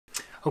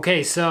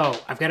Okay, so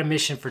I've got a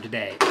mission for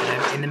today,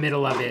 and I'm in the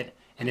middle of it,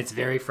 and it's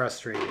very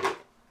frustrating.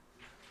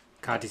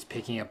 Kati's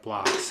picking up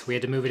blocks. We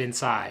had to move it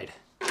inside.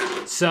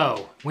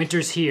 So,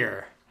 winter's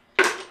here.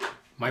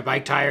 My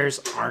bike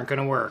tires aren't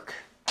gonna work.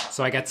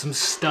 So I got some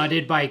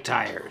studded bike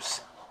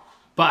tires.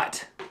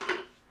 But,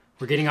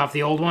 we're getting off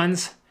the old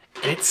ones,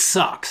 and it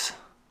sucks.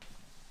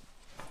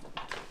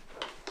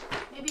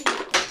 Maybe.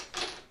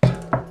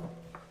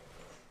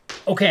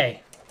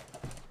 Okay,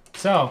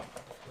 so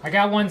I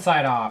got one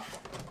side off.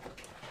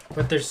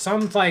 But there's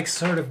some like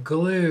sort of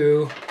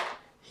glue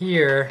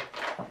here.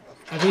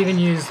 I've even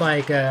used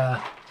like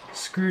a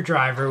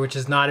screwdriver, which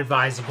is not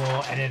advisable,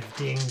 and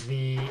editing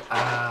the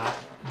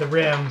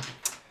rim,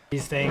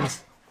 these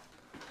things.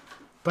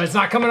 But it's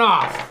not coming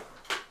off.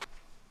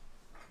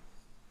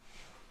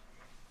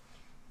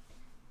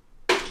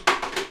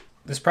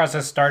 This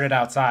process started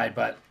outside,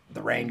 but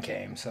the rain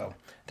came, so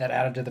that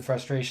added to the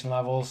frustration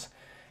levels.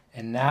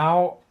 And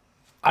now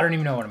I don't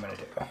even know what I'm gonna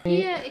do.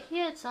 Here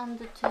it's on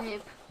the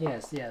tape.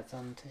 Yes, yeah, it's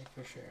on the tape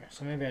for sure.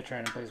 So maybe I try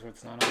in a place where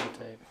it's not on the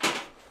tape.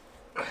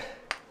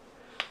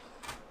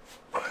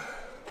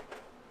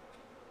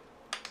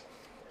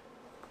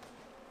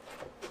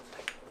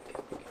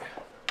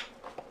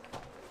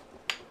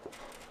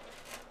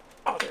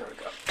 Oh, there we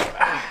go.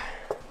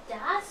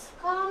 Das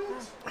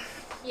kommt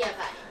hier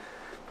rein.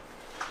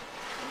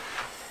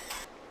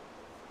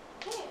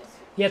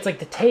 Yeah, it's like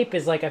the tape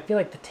is like, I feel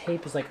like the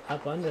tape is like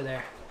up under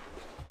there.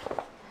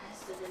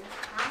 Hast du den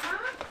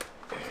Hammer?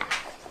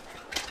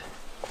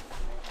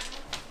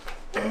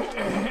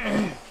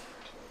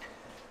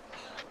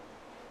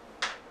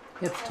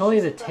 It's totally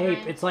the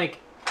tape. It's like,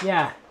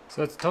 yeah.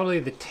 So it's totally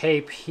the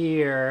tape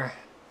here.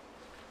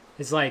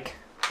 It's like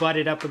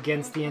butted up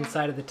against the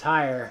inside of the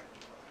tire.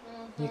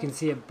 You can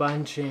see it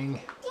bunching.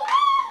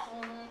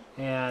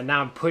 And now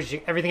I'm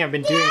pushing, everything I've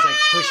been doing is like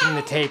pushing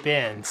the tape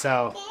in.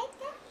 So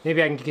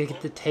maybe I can get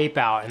the tape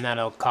out and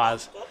that'll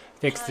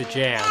fix the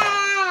jam. Ja.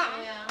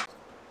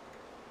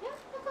 Ja,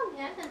 komm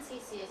her, dann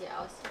ziehst du sie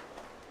aus.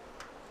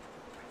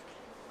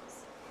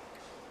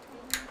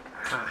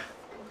 Ah.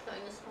 Ein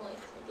kleines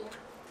Mäuschen.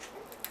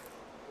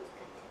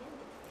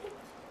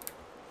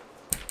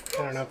 I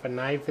don't know if a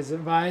knife is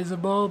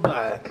advisable,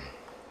 but it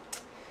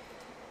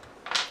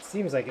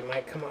seems like it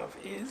might come off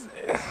easy.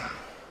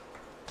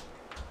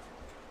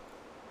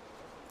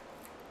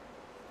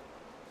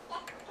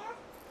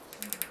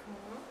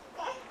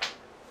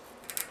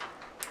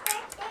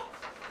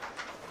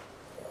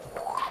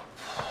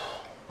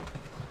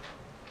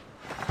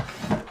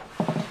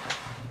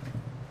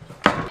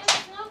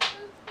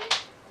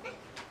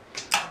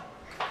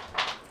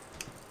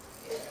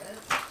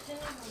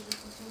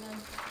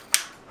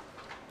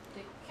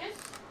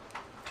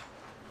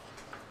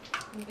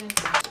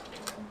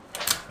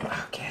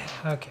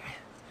 Okay.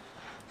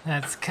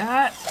 That's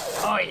cut.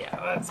 Oh yeah,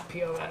 let's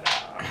peel that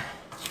out.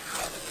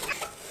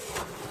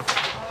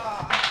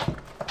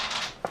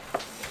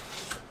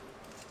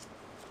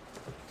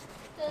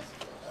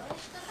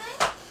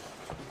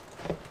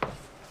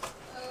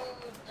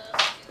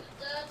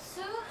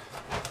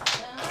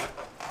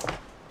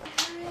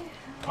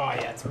 Oh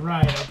yeah, it's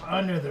right up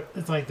under the,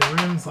 it's like the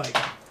rim's like,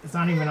 it's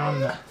not even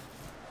on the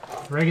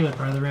regular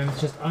part of the rim,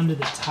 it's just under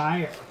the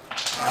tire.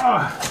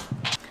 Oh.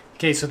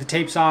 Okay, so the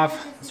tape's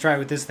off. Let's try it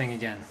with this thing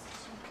again.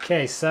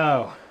 Okay,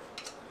 so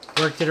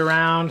worked it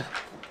around.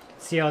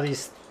 See all the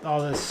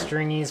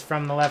stringies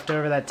from the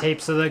leftover that tape.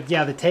 So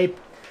the tape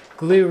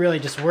glue really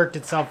just worked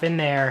itself in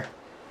there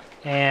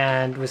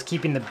and was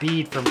keeping the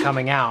bead from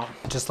coming out.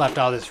 Just left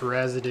all this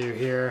residue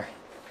here,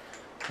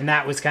 and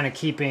that was kind of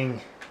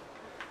keeping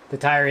the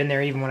tire in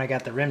there even when I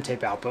got the rim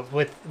tape out. But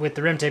with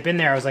the rim tape in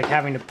there, I was like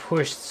having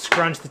to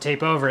scrunch the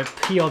tape over. It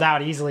peeled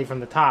out easily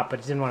from the top, but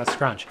it didn't want to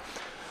scrunch.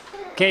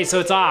 Okay, so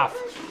it's off.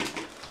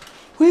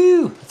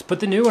 Woo! Let's put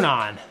the new one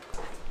on.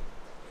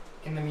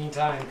 In the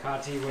meantime,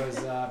 Kati was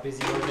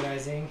busy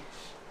organizing.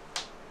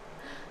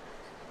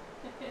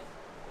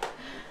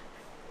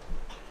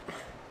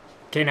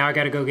 Okay, now I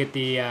gotta go get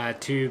the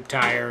tube,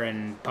 tire,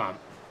 and pump.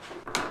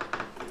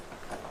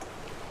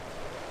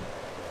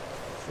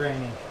 It's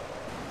raining.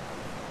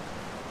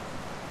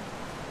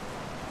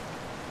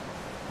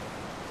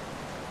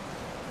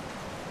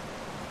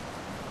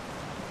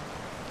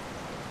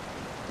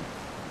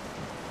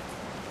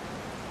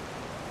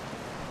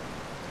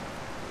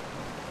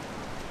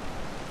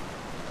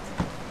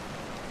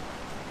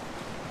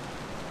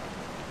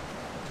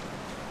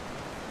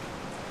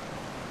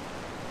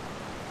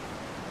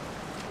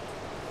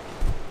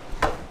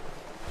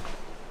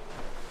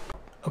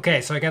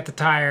 Okay, so I got the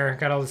tire,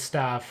 got all the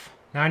stuff.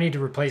 Now I need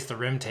to replace the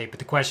rim tape, but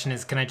the question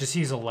is, can I just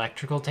use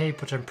electrical tape,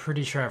 which I'm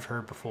pretty sure I've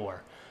heard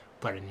before,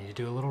 but I need to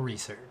do a little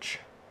research.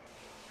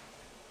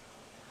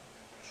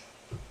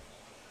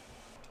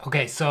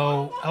 Okay,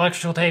 so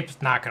electrical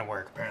tape's not gonna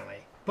work apparently,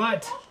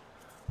 but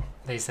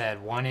they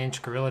said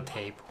 1-inch Gorilla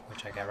Tape,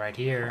 which I got right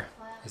here,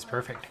 is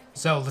perfect.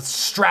 So let's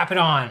strap it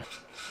on.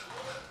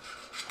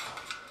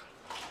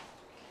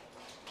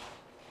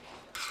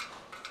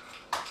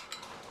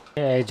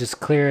 Okay, just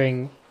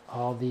clearing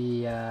all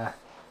the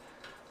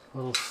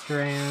little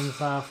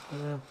strands off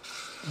the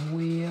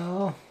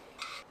wheel.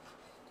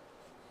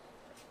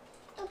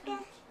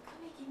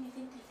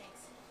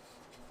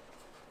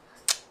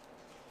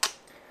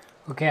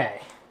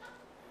 Okay,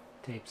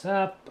 tape's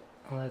up.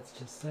 Let's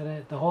just set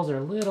it. The holes are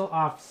a little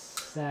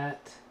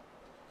offset.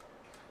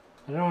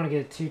 I don't want to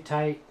get it too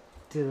tight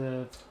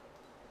to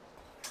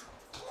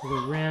the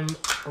rim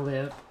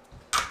lip,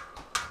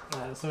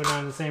 so we don't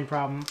have the same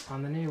problem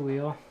on the new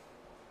wheel.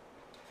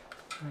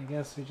 I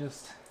guess we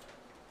just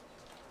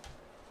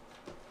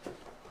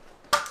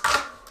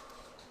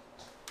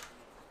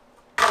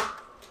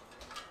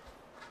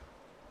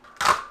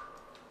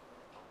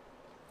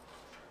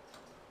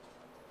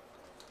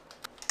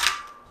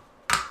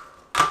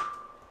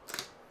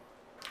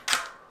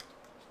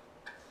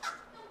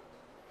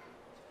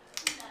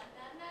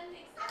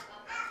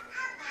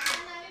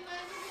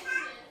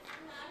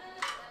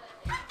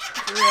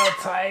real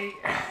tight,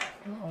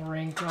 little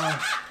wrinkle.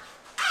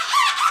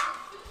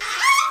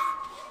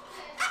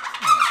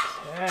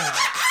 Okay,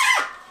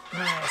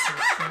 nice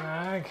and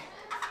snug.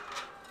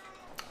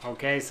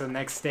 Okay, so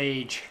next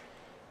stage,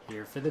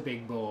 here for the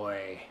big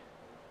boy.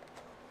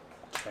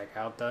 Check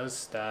out those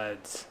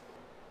studs.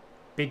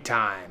 Big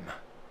time.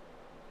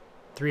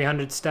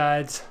 300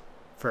 studs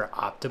for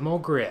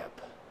optimal grip.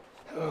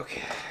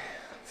 Okay,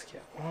 let's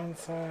get one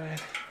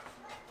side.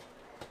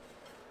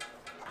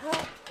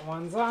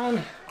 One's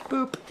on.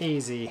 Boop.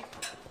 Easy.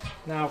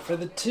 Now for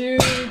the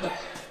tube.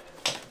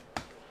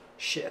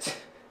 Shit.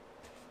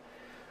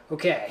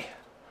 Okay.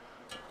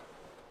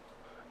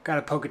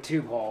 Gotta poke a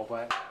tube hole,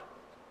 but...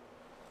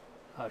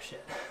 oh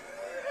shit.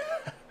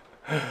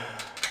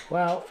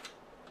 Well...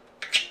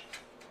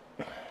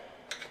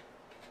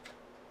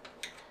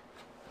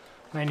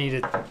 I need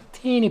a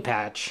teeny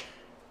patch.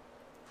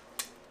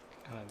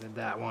 I did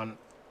that one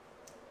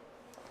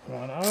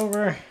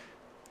over.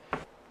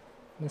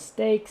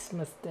 Mistakes,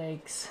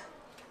 mistakes.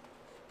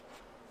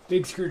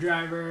 Big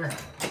screwdriver.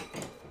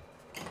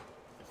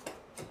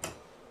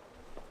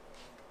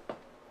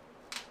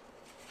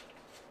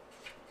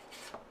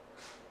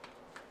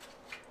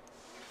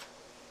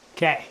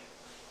 Okay,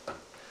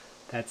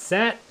 that's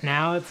set.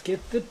 Now let's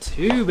get the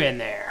tube in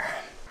there.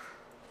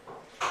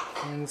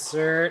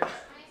 Insert.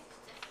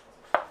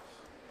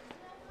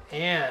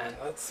 And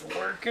let's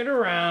work it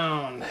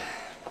around.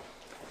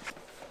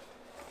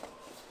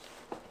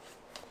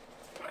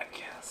 I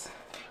guess.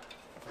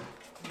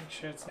 Make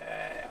sure it's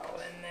all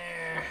in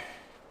there.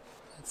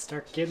 Let's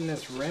start getting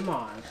this rim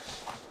on.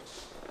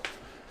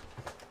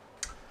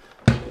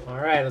 All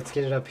right, let's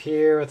get it up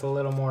here with a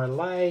little more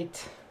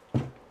light.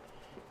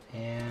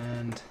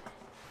 And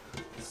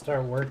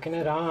start working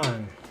it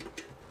on.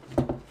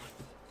 Oh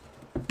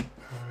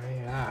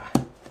yeah.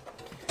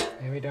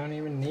 Maybe we don't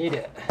even need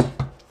it.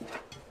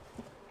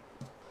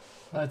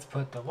 Let's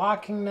put the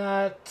locking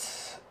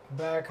nut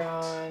back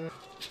on.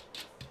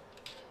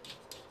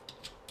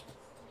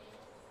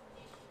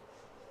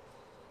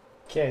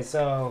 Okay,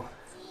 so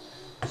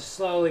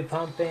slowly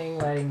pumping,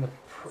 letting the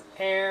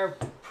air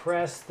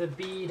press the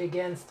bead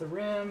against the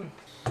rim,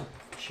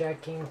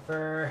 checking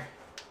for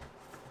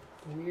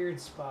weird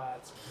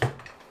spots.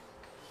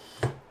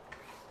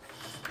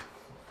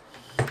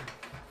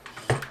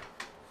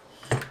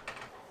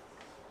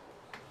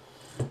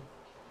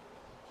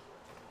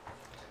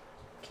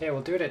 Okay,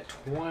 we'll do it at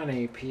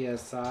 20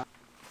 psi.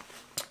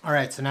 All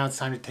right, so now it's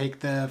time to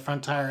take the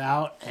front tire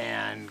out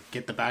and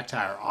get the back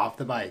tire off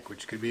the bike,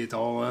 which could be its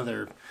whole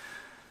other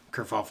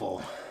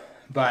kerfuffle.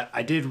 But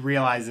I did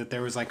realize that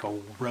there was like a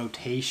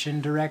rotation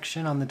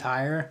direction on the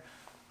tire.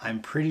 I'm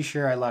pretty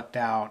sure I lucked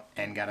out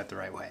and got it the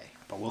right way,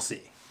 but we'll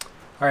see.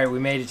 All right, we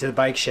made it to the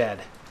bike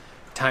shed.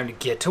 Time to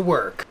get to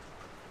work.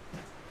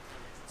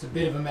 It's a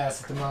bit of a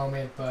mess at the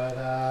moment,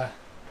 but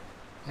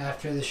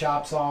after the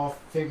shop's all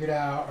figured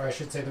out, or I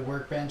should say the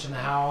workbench in the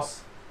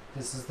house,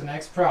 this is the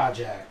next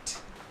project.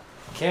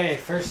 Okay,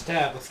 first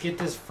step, let's get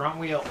this front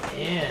wheel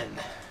in.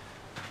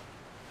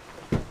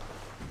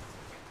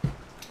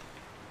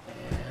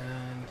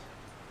 And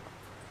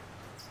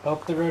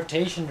hope the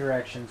rotation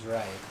direction's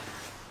right.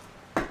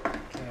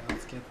 Okay,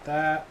 let's get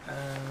that.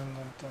 And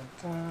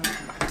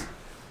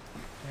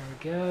there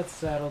we go, it's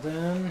settled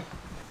in.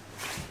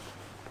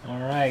 All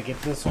right,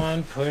 get this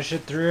one, push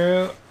it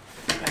through.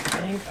 I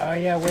think, oh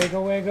yeah,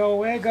 wiggle, wiggle,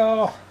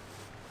 wiggle.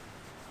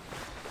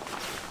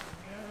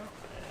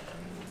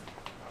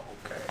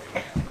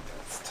 Okay,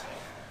 that's tight.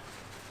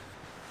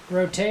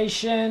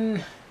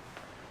 Rotation.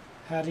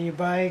 How do you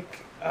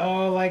bike?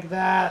 Oh, like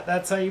that.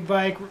 That's how you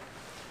bike.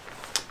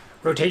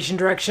 Rotation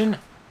direction.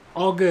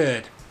 All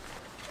good.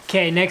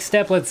 Okay, next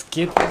step, let's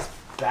get this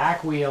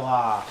back wheel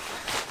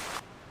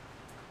off.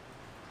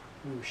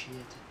 Oh shit.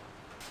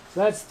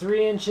 So that's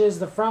 3 inches.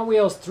 The front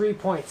wheel's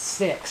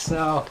 3.6,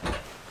 so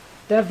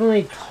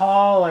definitely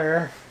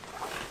taller,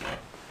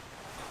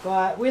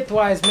 but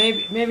width-wise,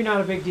 maybe not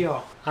a big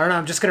deal. I don't know,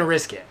 I'm just gonna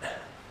risk it.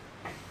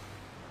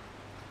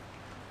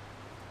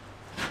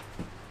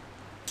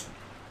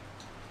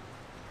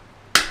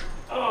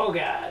 Oh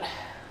God.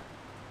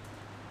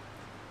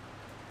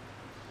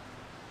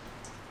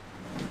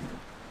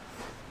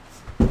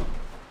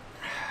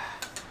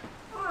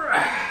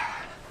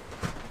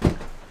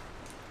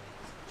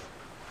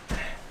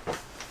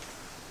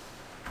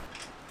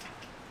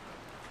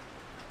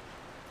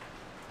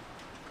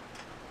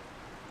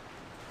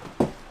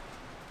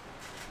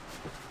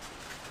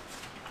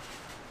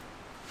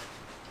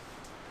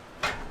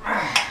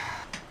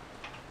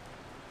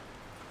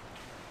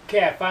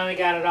 Okay, I finally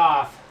got it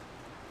off.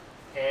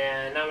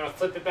 And I'm gonna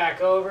flip it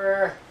back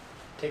over,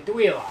 take the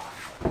wheel off.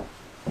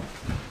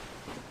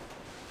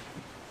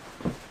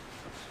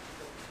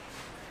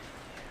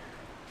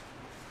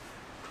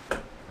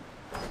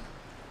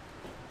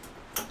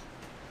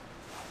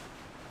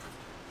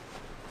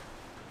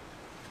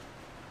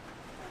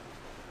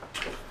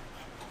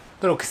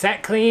 Little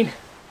cassette clean.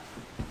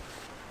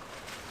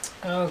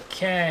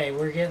 Okay,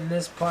 we're getting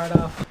this part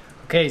off.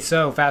 Okay,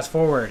 so fast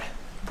forward.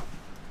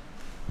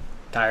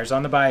 Tires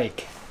on the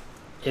bike.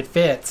 It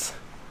fits.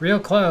 Real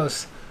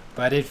close,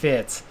 but it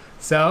fits.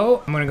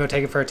 So I'm gonna go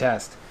take it for a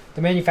test.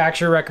 The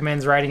manufacturer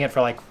recommends riding it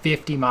for like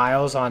 50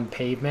 miles on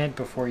pavement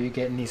before you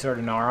get any sort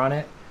of gnar on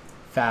it.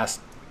 Fast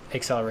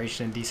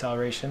acceleration and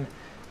deceleration.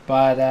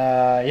 But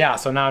yeah,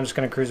 so now I'm just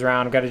gonna cruise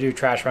around. I've got to do a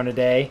trash run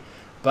today,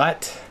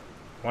 but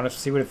I want to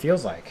see what it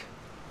feels like.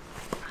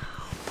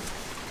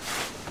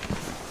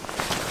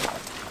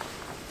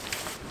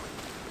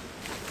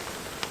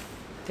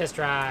 Test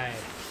ride.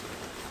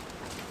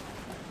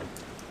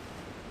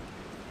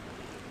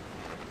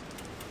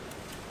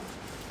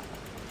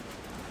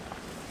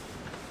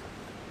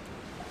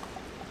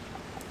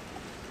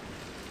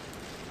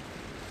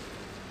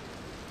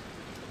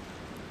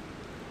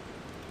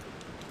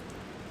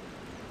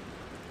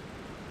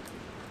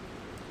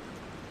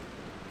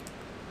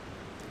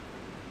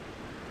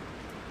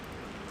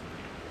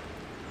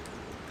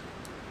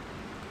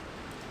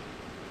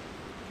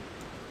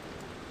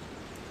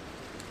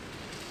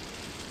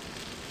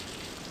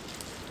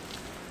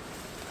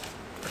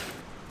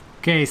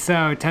 Okay,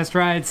 so test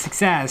ride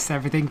success.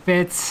 Everything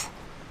fits.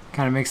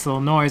 Kind of makes a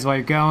little noise while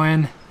you're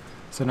going.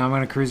 So now I'm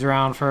gonna cruise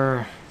around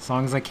for as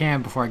long as I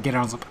can before I get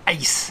on some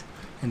ice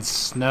and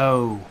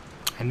snow.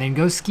 And then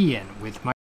go skiing with my